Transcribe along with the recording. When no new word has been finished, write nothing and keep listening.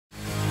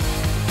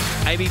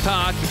AAMI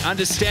Park,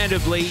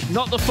 understandably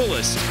not the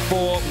fullest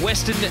for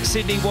Western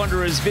Sydney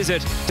Wanderers'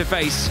 visit to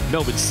face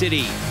Melbourne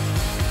City.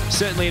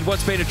 Certainly in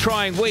what's been a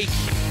trying week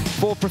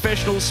for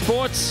professional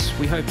sports,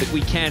 we hope that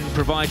we can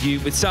provide you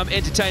with some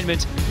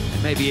entertainment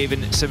and maybe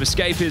even some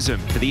escapism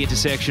for the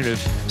intersection of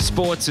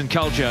sports and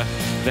culture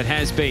that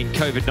has been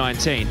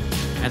COVID-19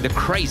 and the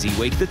crazy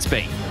week that's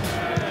been.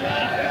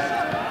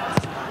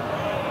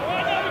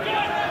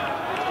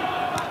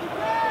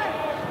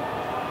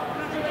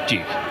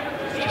 Duke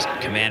just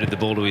commanded the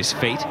ball to his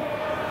feet.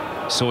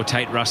 Saw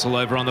Tate Russell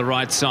over on the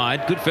right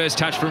side. Good first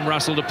touch from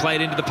Russell to play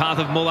it into the path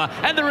of Muller.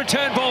 And the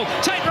return ball.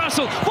 Tate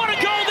Russell. What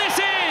a goal this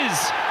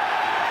is!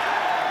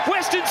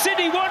 Western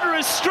Sydney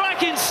Wanderers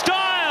strike in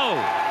style.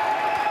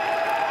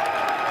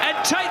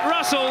 And Tate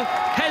Russell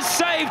has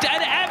saved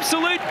an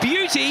absolute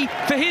beauty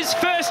for his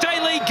first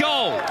A-League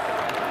goal.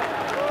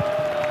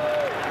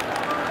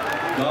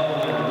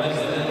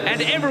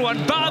 And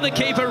everyone, bar the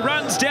keeper,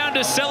 runs down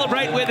to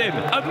celebrate with him.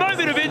 A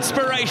moment of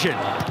inspiration.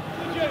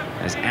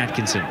 As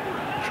Atkinson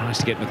tries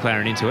to get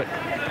McLaren into it.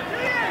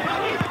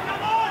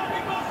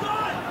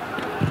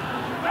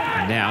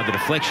 And now the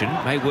deflection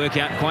may work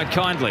out quite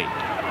kindly.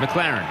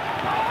 McLaren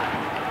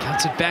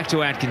cuts it back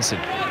to Atkinson.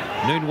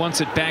 Noon wants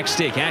it back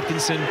stick.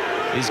 Atkinson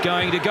is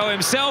going to go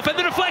himself, and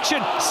the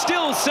deflection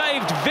still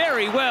saved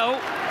very well.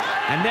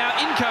 And now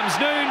in comes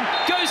Noon,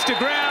 goes to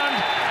ground,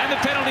 and the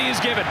penalty is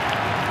given.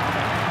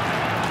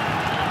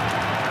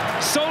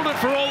 Sold it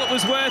for all it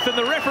was worth, and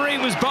the referee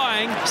was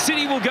buying.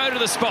 City will go to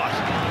the spot.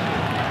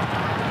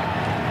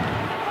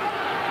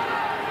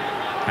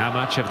 How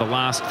much of the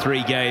last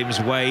 3 games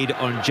weighed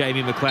on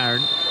Jamie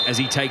McLaren as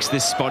he takes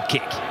this spot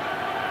kick?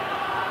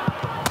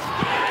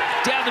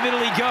 Down the middle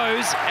he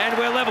goes, and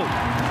we're level.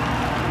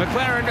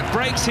 McLaren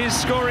breaks his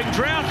scoring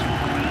drought.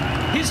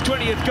 His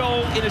 20th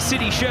goal in a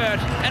City shirt,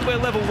 and we're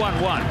level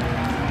 1-1.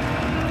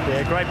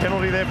 Yeah, great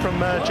penalty there from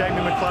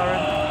Jamie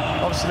McLaren.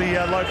 Obviously,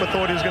 Loper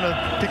thought he was going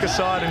to pick a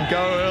side and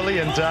go early,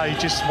 and he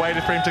just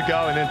waited for him to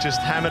go and then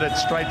just hammered it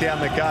straight down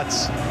the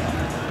guts.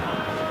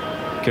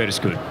 Curtis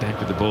Good back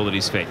with the ball at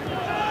his feet.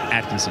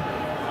 Atkinson.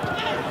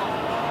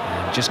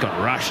 And just got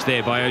rushed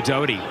there by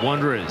O'Doherty.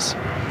 Wanderers.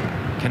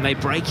 Can they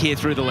break here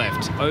through the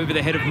left? Over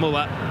the head of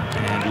Muller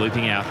and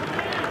looping out.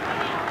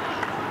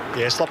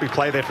 Yeah, sloppy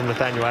play there from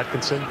Nathaniel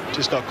Atkinson.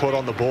 Just got caught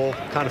on the ball.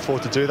 Can't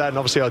afford to do that. And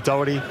obviously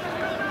O'Doherty,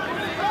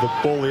 the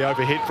ball he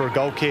overhit for a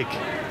goal kick.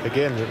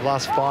 Again, the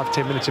last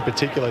 5-10 minutes in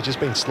particular, just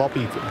been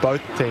sloppy for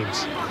both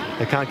teams.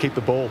 They can't keep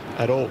the ball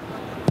at all.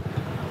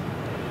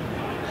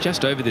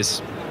 Just over this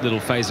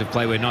little phase of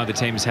play where neither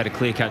team has had a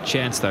clear-cut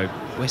chance, though.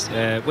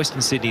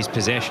 Western Sydney's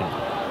possession.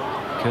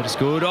 Curtis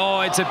Good.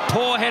 Oh, it's a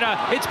poor header.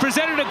 It's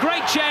presented a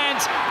great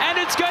chance, and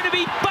it's going to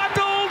be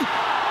bundled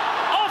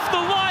off the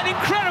line.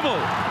 Incredible.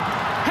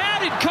 How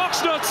did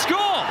Cox not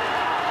score?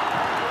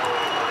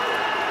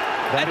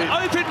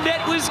 An open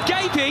net was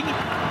gaping,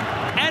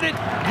 and it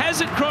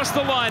hasn't crossed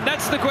the line.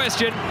 That's the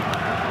question.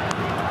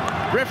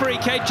 Referee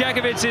Kate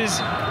Jakovitz is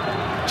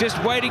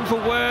just waiting for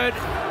word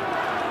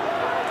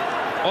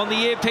on the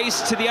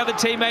earpiece to the other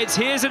teammates.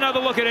 Here's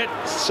another look at it.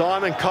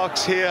 Simon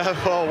Cox here.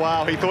 Oh,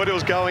 wow. He thought it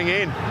was going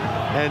in.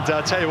 And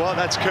I'll tell you what,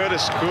 that's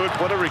Curtis Good.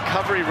 What a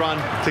recovery run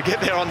to get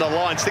there on the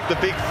line, stick the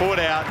big foot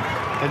out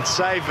and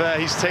save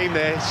his team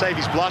there, save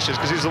his blushes,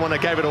 because he was the one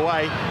that gave it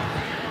away.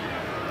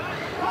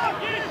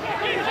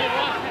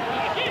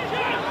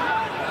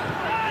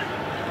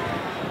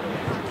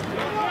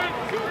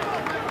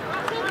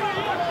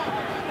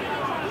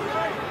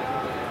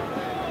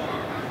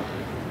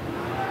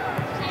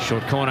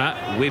 Short corner,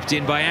 whipped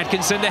in by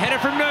Atkinson, the header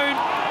from Noon.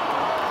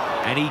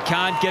 And he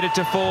can't get it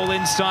to fall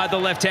inside the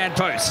left-hand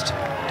post.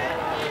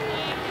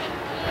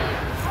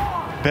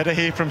 Better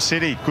here from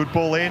City, good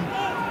ball in.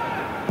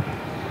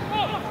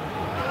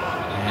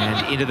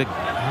 And into the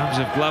arms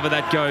of Glover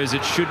that goes.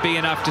 It should be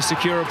enough to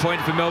secure a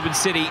point for Melbourne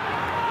City.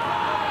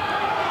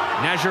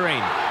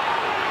 Nazarene.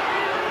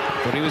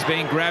 Thought he was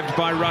being grabbed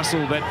by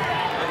Russell, but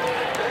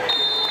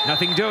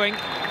nothing doing.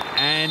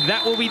 And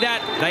that will be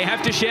that. They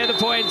have to share the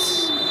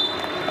points.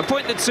 A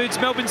point that suits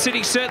Melbourne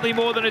City certainly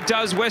more than it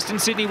does Western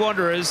Sydney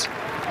Wanderers.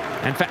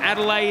 And for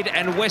Adelaide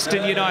and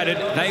Western United,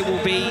 they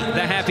will be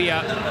the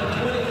happier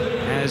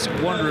as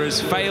Wanderers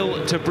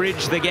fail to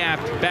bridge the gap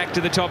back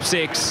to the top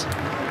 6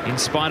 in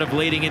spite of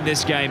leading in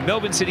this game.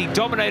 Melbourne City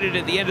dominated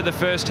at the end of the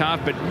first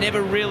half, but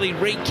never really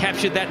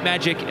recaptured that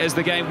magic as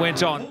the game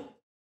went on.